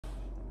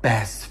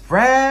Best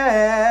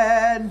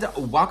friend,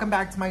 welcome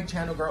back to my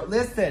channel, girl.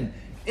 Listen,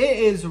 it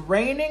is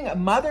raining.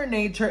 Mother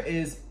Nature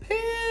is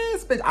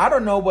pissed, bitch. I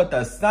don't know what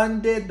the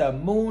sun did, the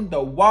moon, the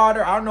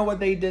water. I don't know what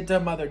they did to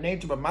Mother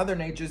Nature, but Mother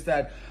Nature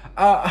said,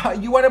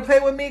 you want to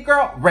play with me,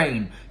 girl?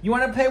 Rain. You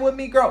want to play with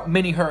me, girl?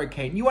 Mini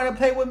hurricane. You want to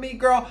play with me,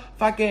 girl?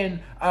 Fucking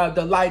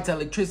the lights,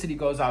 electricity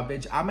goes out,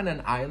 bitch. I'm in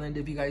an island,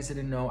 if you guys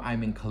didn't know.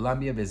 I'm in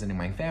Colombia visiting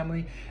my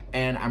family,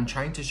 and I'm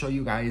trying to show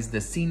you guys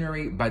the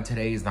scenery, but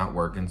today is not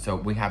working, so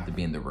we have to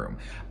be in the room.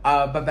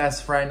 But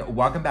best friend,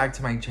 welcome back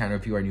to my channel.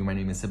 If you are new, my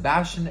name is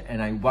Sebastian,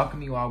 and I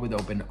welcome you all with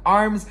open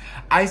arms.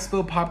 I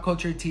spill pop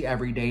culture tea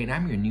every day, and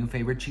I'm your new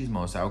favorite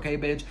chismosa, okay,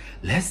 bitch?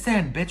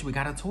 Listen, bitch, we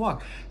gotta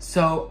talk.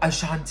 So,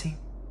 Ashanti,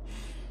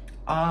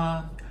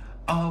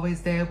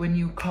 always there when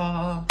you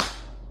call,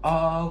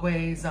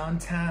 always on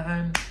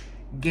time,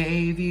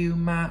 gave you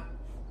my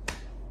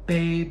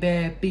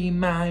baby, be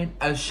mine.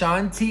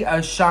 Ashanti,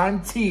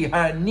 Ashanti,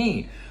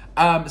 honey.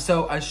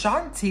 So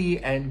Ashanti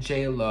and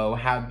J-Lo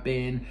have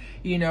been,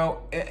 you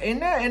know,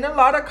 in a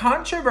lot of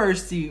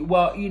controversy.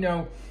 Well, you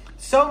know,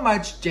 so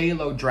much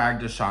J-Lo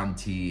dragged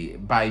Ashanti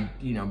by,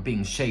 you know,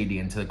 being shady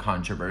into the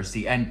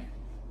controversy. And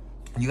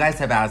you guys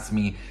have asked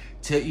me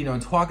to, you know,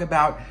 talk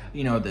about,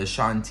 you know, the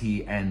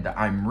Ashanti and the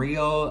I'm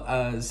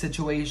Real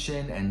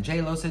situation and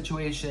J-Lo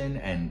situation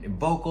and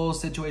vocal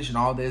situation,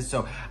 all this.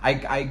 So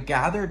I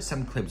gathered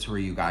some clips for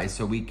you guys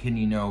so we can,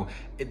 you know,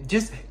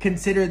 just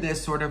consider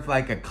this sort of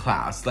like a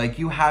class. Like,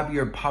 you have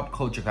your pop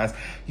culture class.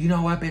 You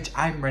know what, bitch?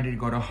 I'm ready to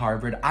go to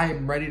Harvard. I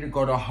am ready to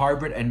go to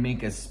Harvard and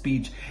make a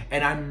speech.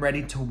 And I'm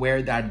ready to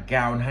wear that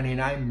gown, honey.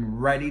 And I'm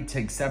ready to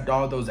accept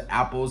all those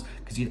apples.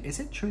 Because, you know,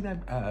 is it true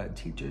that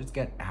teachers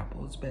get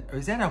apples? Or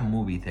is that a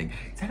movie thing?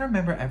 Because I don't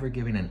remember ever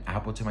giving an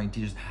apple to my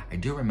teachers. I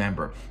do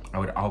remember I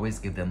would always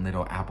give them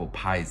little apple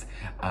pies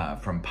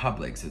from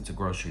Publix. It's a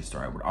grocery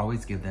store. I would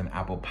always give them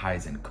apple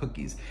pies and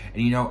cookies.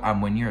 And, you know,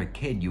 when you're a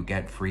kid, you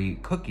get free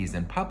cookies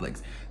in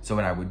Publix. So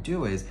what I would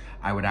do is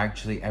I would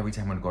actually, every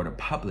time I would go to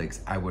Publix,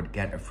 I would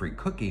get a free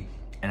cookie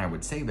and I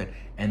would save it.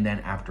 And then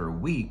after a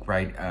week,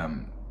 right,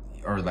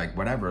 or like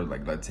whatever,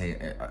 like let's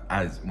say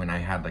as when I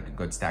had like a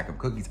good stack of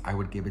cookies, I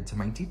would give it to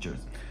my teachers.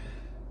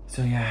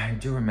 So yeah, I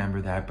do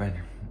remember that, but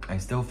I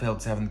still failed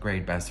 7th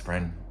grade, best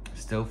friend.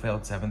 Still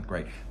failed 7th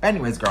grade. But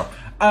anyways, girl,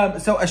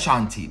 so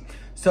Ashanti.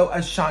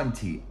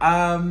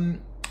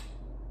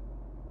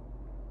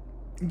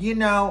 You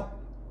know,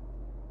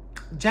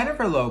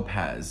 Jennifer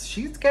Lopez,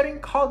 she's getting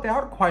called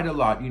out quite a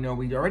lot. You know,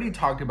 we already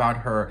talked about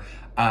her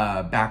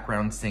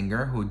background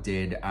singer who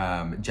did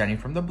Jenny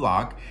from the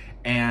Block.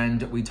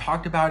 And we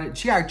talked about it.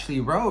 She actually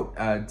wrote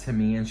to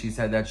me and she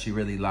said that she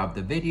really loved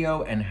the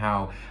video and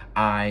how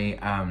I,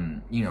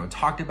 you know,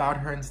 talked about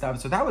her and stuff.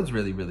 So that was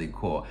really, really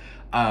cool.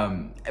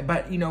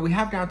 But, you know, we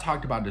have now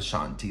talked about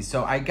Ashanti.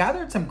 So I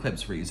gathered some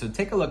clips for you. So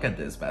take a look at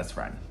this, best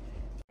friend.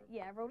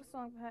 Yeah, I wrote a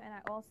song for her and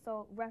I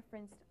also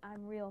referenced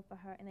I'm Real for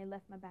her and they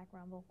left my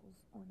background vocals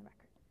on the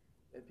record.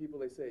 And people,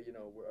 they say, you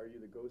know, are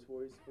you the ghost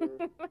voice for,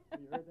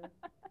 you heard that?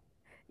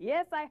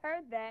 Yes, I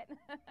heard that.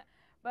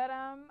 But,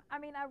 I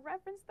mean, I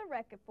referenced the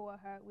record for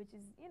her, which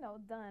is, you know,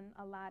 done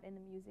a lot in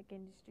the music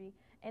industry,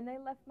 and they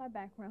left my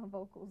background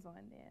vocals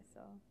on there,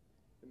 so.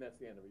 And that's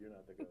the end of it. You're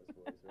not the ghost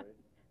voice, right?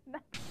 No.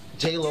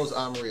 J-Lo's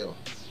I'm Real.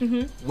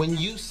 When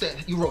you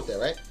said, you wrote that,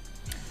 right?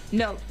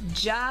 No,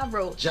 Ja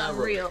wrote Ja I'm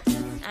wrote. Real.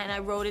 And I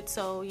wrote it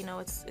so, you know,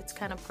 it's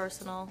kind of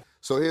personal.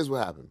 So here's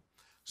what happened.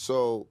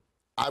 So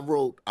I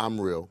wrote I'm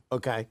Real.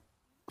 Okay.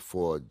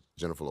 For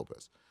Jennifer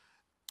Lopez.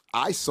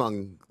 I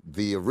sung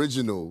the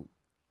original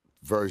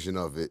version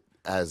of it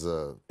as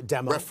a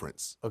demo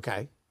reference.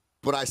 Okay.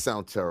 But I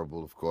sound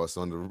terrible, of course,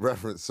 on the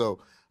reference. So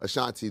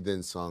Ashanti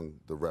then sung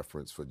the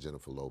reference for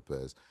Jennifer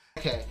Lopez.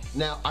 Okay.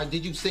 Now,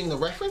 did you sing the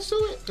reference to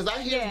it? Because I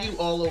hear you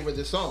all over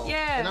the song.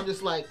 Yeah. And I'm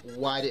just like,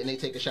 why didn't they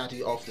take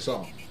Ashanti off the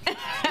song?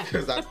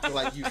 Because I feel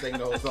like you sang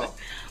the whole song.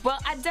 Well,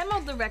 I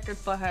demoed the record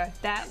for her.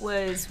 That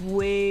was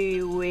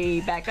way, way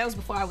back. That was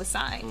before I was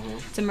signed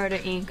to Murder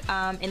Inc.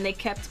 And they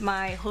kept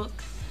my hook.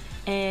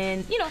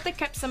 And, you know, they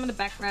kept some of the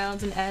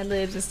backgrounds and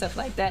ad-libs and stuff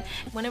like that.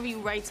 Whenever you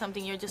write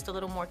something, you're just a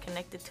little more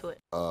connected to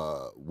it.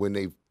 When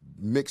they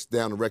mixed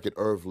down the record,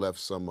 Irv left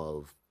some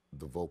of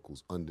the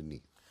vocals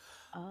underneath.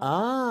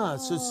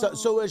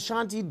 So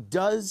Ashanti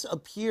does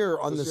appear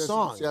on the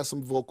song. She has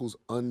some vocals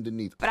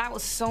underneath. But I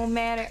was so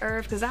mad at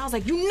Irv because I was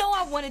like, you know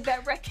I wanted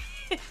that record.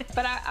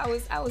 But I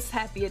was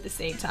happy at the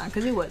same time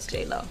because it was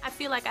J-Lo. I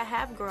feel like I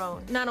have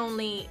grown. Not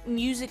only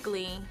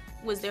musically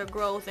was there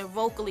growth and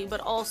vocally,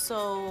 but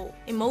also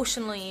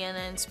emotionally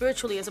and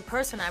spiritually as a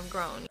person I've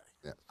grown.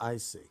 Yeah. I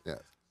see. Yeah.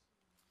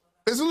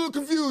 There's a little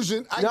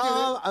confusion. I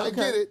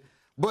get it.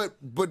 But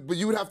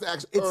you would have to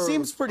ask Irv. It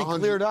seems pretty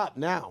cleared up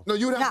now. No,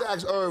 you would have to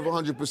ask Irv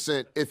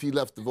 100% if he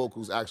left the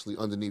vocals actually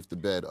underneath the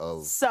bed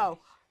of. So,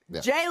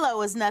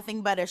 J-Lo is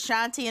nothing but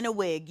Ashanti in a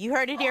wig. You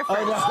heard it here first.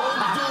 Don't do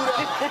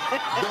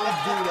that.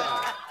 Don't do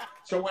that.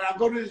 So when I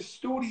go to the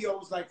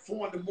studios like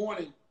 4 in the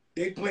morning,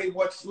 they play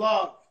What's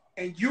Love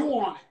and You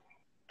on it.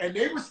 And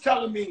they was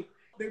telling me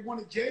they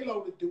wanted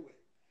J-Lo to do it.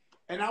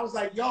 And I was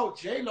like, yo,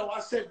 J-Lo, I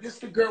said, this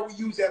the girl we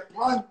use at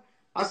Pun.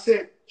 I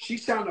said, she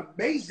sound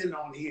amazing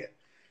on here.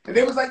 And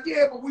they was like,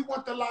 yeah, but we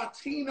want the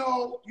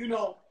Latino, you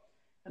know.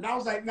 And I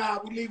was like, nah,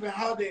 we leaving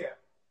her there.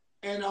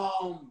 And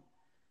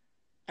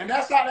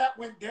that's how that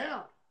went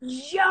down.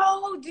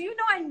 Yo, do you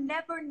know I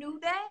never knew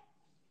that?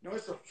 No,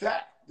 it's a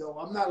fact, though.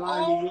 I'm not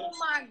lying to you. Oh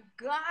my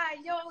God,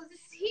 yo,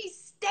 he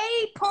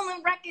stayed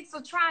pulling records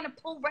or trying to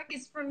pull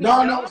records from me.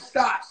 No,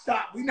 stop.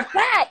 We not.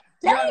 That,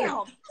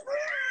 damn.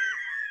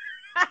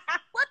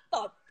 What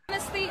the?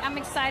 Honestly, I'm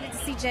excited to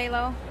see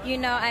J-Lo. You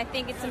know, I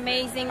think it's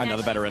amazing Another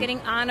that veteran. she's getting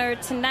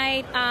honored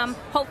tonight.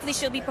 Hopefully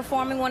she'll be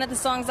performing one of the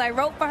songs I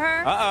wrote for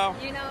her. Uh-oh.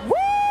 You know. Woo!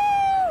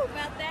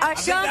 About that.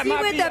 Ashanti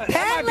with the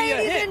pen,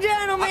 ladies and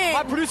gentlemen.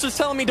 My producer's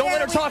telling me don't let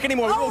her talk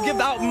anymore. We will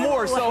give out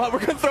more, so we're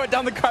going to throw it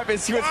down the carpet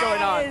and see what's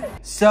going on.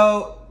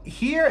 So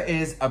here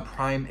is a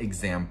prime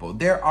example.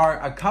 There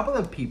are a couple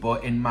of people,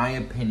 in my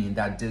opinion,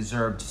 that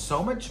deserved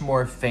so much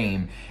more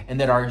fame and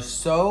that are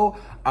so,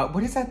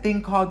 what is that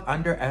thing called?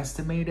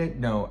 Underestimated?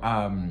 No,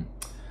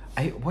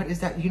 what is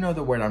that? You know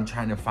the word I'm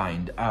trying to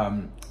find.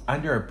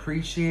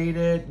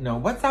 Underappreciated? No,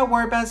 what's that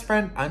word, best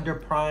friend?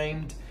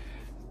 Underprimed?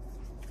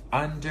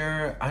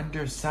 Under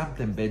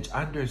something, bitch,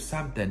 under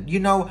something, you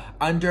know,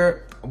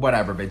 under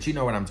whatever, bitch, you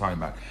know what I'm talking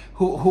about,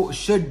 who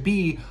should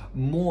be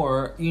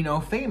more, you know,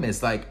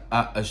 famous, like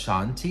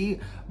Ashanti,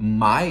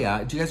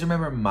 Maya. Do you guys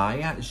remember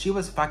Maya? She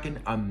was fucking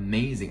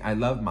amazing. I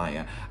love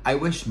Maya. I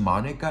wish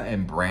Monica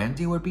and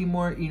Brandy would be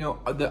more, you know,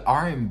 the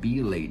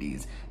R&B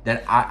ladies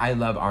that I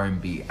love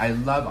R&B. I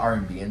love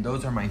R&B, and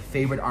those are my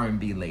favorite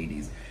R&B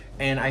ladies.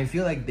 And I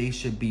feel like they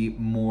should be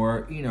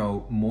more, you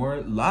know,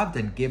 more loved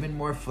and given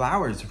more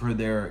flowers for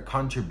their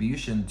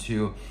contribution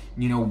to,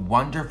 you know,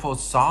 wonderful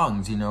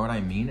songs, you know what I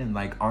mean? And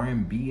like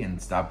R&B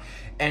and stuff.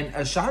 And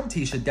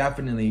Ashanti should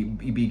definitely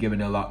be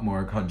given a lot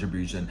more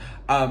contribution.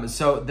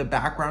 So the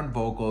background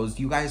vocals,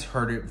 you guys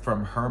heard it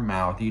from her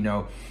mouth, you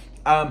know.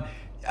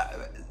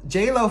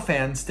 J-Lo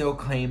fans still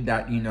claim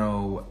that, you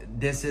know,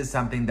 this is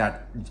something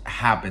that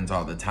happens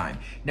all the time.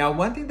 Now,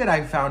 one thing that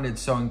I found it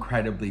so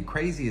incredibly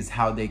crazy is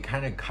how they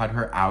kind of cut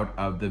her out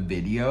of the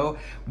video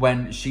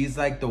when she's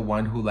like the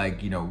one who,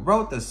 like, you know,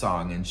 wrote the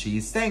song and she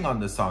sang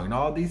on the song and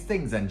all these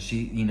things. And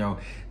she, you know,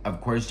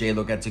 of course,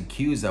 J-Lo gets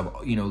accused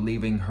of, you know,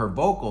 leaving her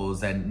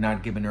vocals and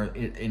not giving her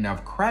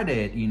enough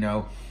credit, you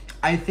know.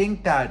 I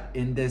think that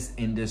in this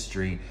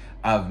industry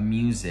of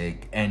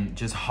music and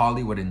just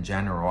Hollywood in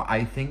general,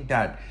 I think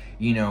that,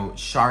 you know,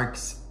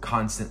 sharks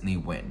constantly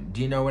win.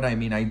 Do you know what I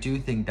mean? I do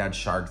think that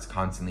sharks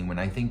constantly win.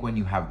 I think when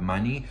you have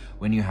money,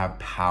 when you have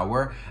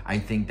power, I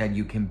think that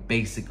you can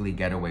basically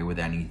get away with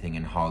anything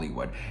in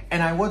Hollywood.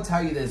 And I will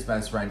tell you this,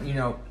 best friend, you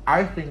know,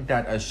 I think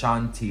that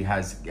Ashanti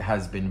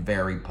has been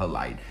very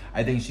polite.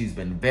 I think she's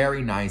been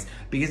very nice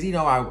because, you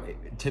know,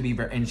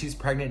 and she's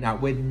pregnant now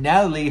with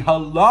Nelly.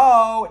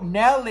 Hello,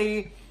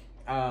 Nelly.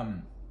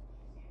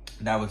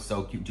 That was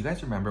so cute. Do you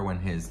guys remember when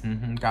his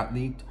got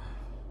leaked?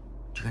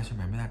 Do you guys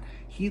remember that?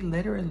 He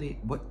literally,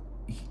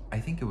 I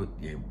think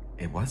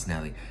it was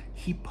Nelly.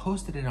 He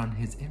posted it on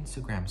his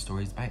Instagram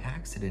stories by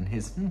accident.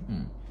 His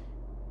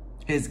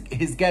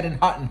getting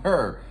hot in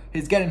her.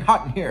 His getting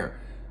hot in here.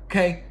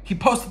 Okay? He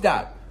posted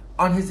that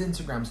on his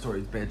Instagram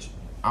stories, bitch.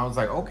 I was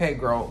like, okay,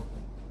 girl.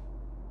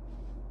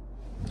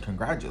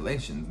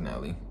 Congratulations,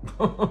 Nelly.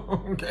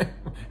 Okay.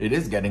 It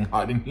is getting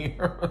hot in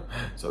here.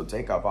 So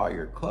take off all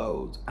your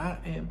clothes. I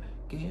am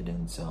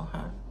getting so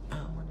hot.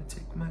 I want to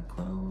take my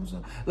clothes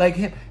off. Like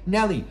him,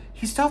 Nelly,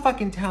 he's so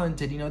fucking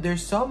talented. You know,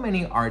 there's so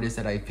many artists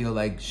that I feel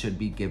like should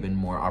be given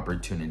more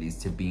opportunities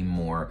to be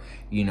more,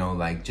 you know,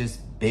 like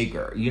just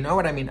bigger. You know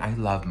what I mean? I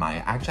love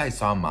Maya. Actually, I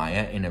saw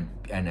Maya in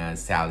a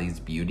Sally's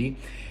Beauty.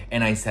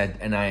 And I said,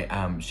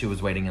 she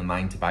was waiting in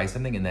line to buy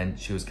something, and then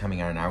she was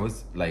coming out, and I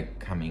was like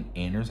coming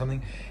in or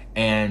something,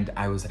 and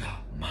I was like, oh,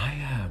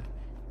 Maya,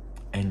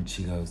 and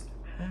she goes,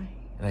 hi,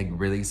 like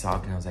really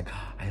soft, and I was like,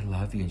 oh, I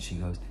love you, and she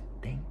goes,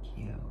 thank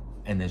you,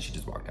 and then she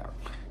just walked out.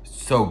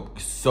 So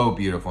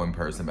beautiful in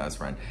person, best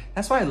friend.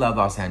 That's why I love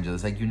Los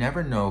Angeles. Like, you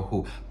never know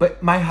who,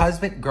 but my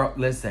husband, girl,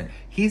 listen,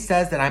 he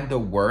says that I'm the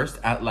worst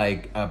at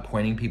like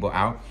pointing people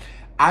out.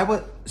 I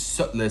would,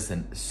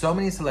 listen, so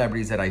many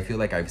celebrities that I feel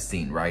like I've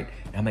seen, right?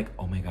 And I'm like,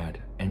 oh my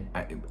God. And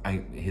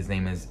his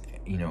name is,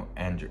 you know,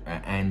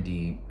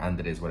 Andy,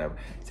 Andres, whatever.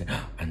 He said,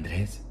 oh,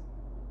 Andres,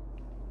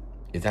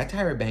 is that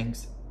Tyra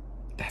Banks?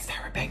 That's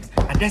Tyra Banks.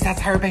 Andres,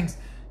 that's Tyra Banks.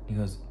 He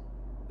goes,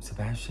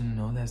 Sebastian,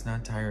 no, that's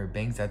not Tyra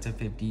Banks. That's a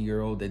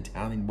 50-year-old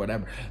Italian,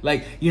 whatever.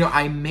 Like, you know,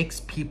 I mix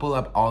people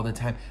up all the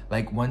time.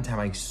 Like, one time,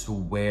 I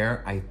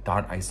swear, I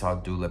thought I saw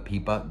Dua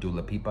Lipa.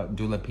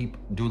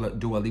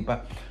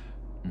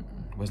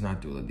 Was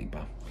not Dua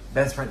Lipa.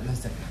 Best friend,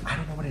 listen, I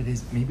don't know what it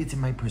is. Maybe it's in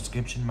my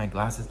prescription, my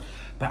glasses,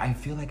 but I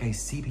feel like I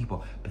see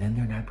people, but then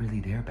they're not really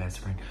there, best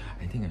friend.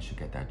 I think I should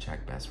get that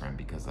checked, best friend,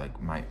 because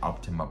like my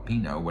Optima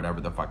Pinot,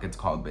 whatever the fuck it's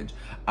called, bitch.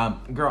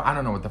 Girl, I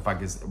don't know what the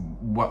fuck is,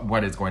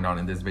 what is going on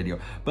in this video.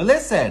 But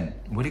listen,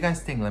 what do you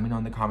guys think? Let me know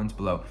in the comments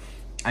below.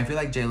 I feel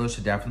like J-Lo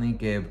should definitely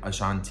give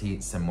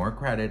Ashanti some more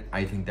credit.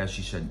 I think that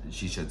she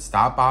should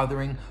stop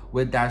bothering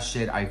with that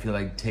shit. I feel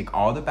like take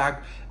all the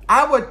back.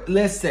 I would,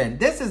 listen,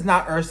 this is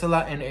not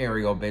Ursula and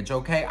Ariel, bitch,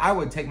 okay? I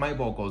would take my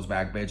vocals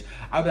back, bitch.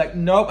 I'd be like,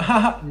 nope,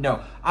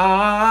 no.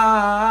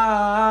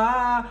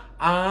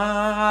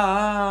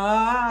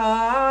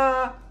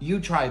 You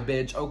try,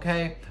 bitch,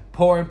 okay?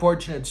 Poor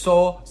unfortunate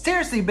soul.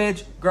 Seriously,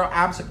 bitch. Girl,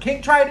 absolutely.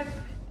 King Triton?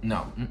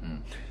 No,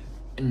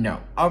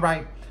 no. All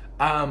right.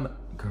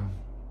 Girl,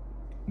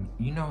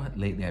 you know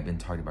lately I've been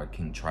talking about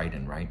King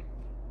Triton, right?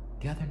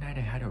 The other night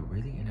I had a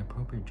really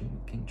inappropriate dream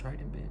with King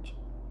Triton, bitch.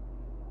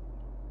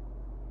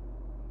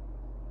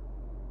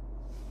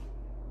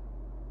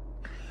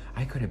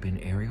 I could have been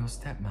Ariel's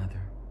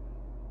stepmother.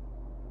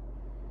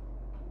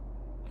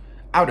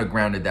 I would have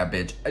grounded that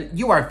bitch.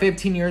 You are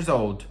 15 years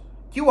old.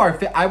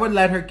 I would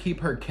let her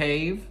keep her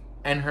cave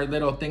and her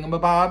little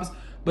thingamabobs,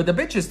 but the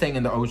bitch is staying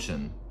in the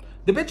ocean.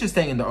 The bitch is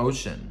staying in the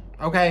ocean,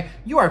 okay?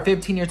 You are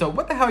 15 years old.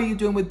 What the hell are you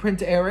doing with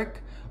Prince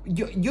Eric?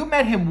 You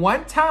met him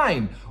one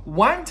time,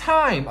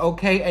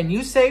 okay? And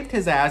you saved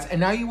his ass,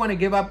 and now you want to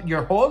give up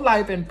your whole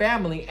life and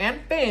family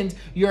and fans,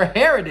 your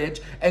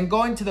heritage, and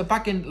go into the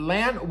fucking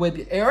land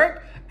with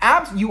Eric?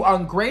 You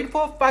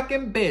ungrateful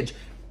fucking bitch.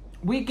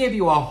 We give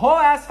you a whole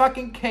ass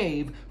fucking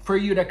cave for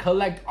you to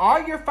collect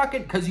all your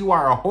fucking, because you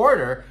are a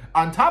hoarder.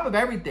 On top of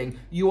everything,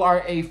 you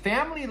are a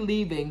family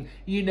leaving,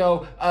 you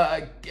know,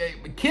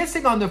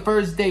 kissing on the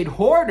first date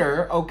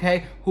hoarder,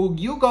 okay, who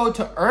you go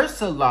to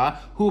Ursula,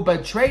 who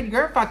betrayed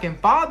your fucking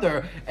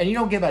father, and you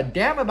don't give a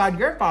damn about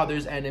your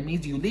father's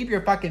enemies. You leave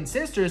your fucking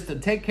sisters to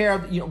take care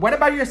of, you know, what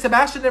about your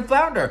Sebastian and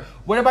Flounder?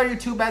 What about your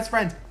two best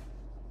friends?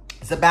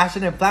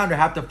 Sebastian and Flounder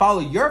have to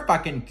follow your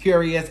fucking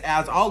curious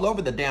ass all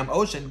over the damn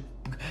ocean,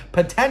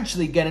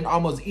 potentially getting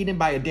almost eaten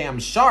by a damn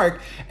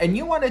shark, and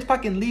you want to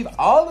fucking leave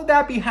all of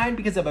that behind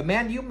because of a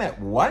man you met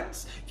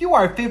once? You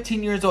are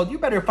 15 years old. You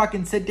better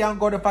fucking sit down,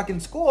 go to fucking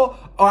school,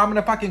 or I'm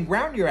gonna fucking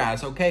ground your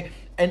ass, okay?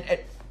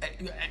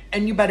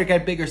 And you better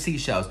get bigger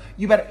seashells.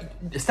 You better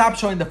stop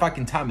showing the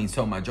fucking tummy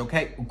so much,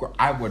 okay?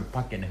 I would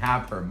fucking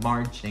have her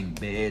marching,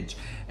 bitch.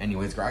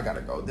 Anyways, girl, I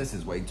gotta go. This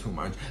is way too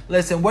much.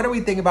 Listen, what do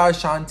we think about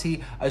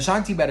Ashanti?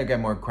 Ashanti better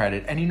get more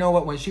credit. And you know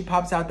what? When she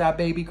pops out that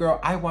baby girl,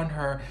 I want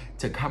her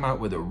to come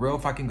out with a real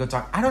fucking good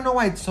song. I don't know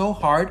why it's so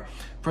hard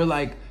for,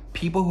 like,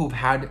 people who've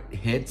had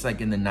hits, like,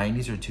 in the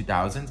 90s or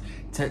 2000s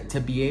to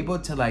be able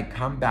to, like,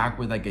 come back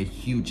with, like, a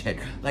huge hit.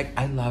 Like,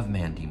 I love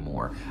Mandy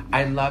Moore.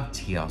 I love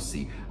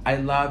TLC. I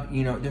love,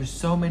 you know, there's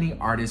so many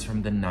artists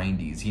from the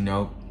 90s, you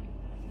know.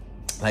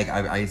 Like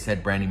I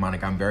said, Brandy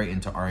Monica, I'm very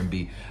into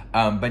R&B.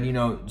 But, you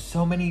know,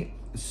 so many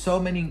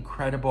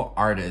incredible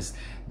artists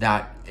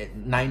that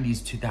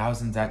 90s,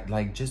 2000s that,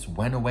 like, just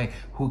went away,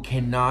 who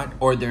cannot,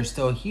 or they're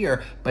still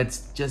here, but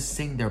just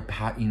sing their,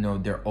 you know,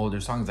 their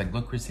older songs. Like,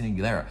 look, Christina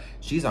Aguilera,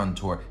 she's on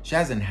tour. She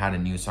hasn't had a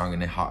new song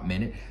in a hot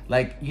minute.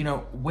 Like, you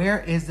know, where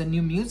is the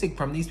new music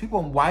from these people?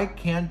 And why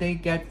can't they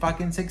get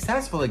fucking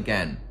successful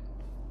again?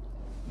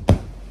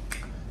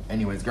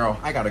 Anyways, girl,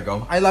 I gotta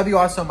go. I love you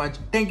all so much.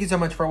 Thank you so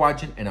much for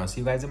watching, and I'll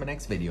see you guys in my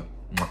next video.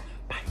 Mwah.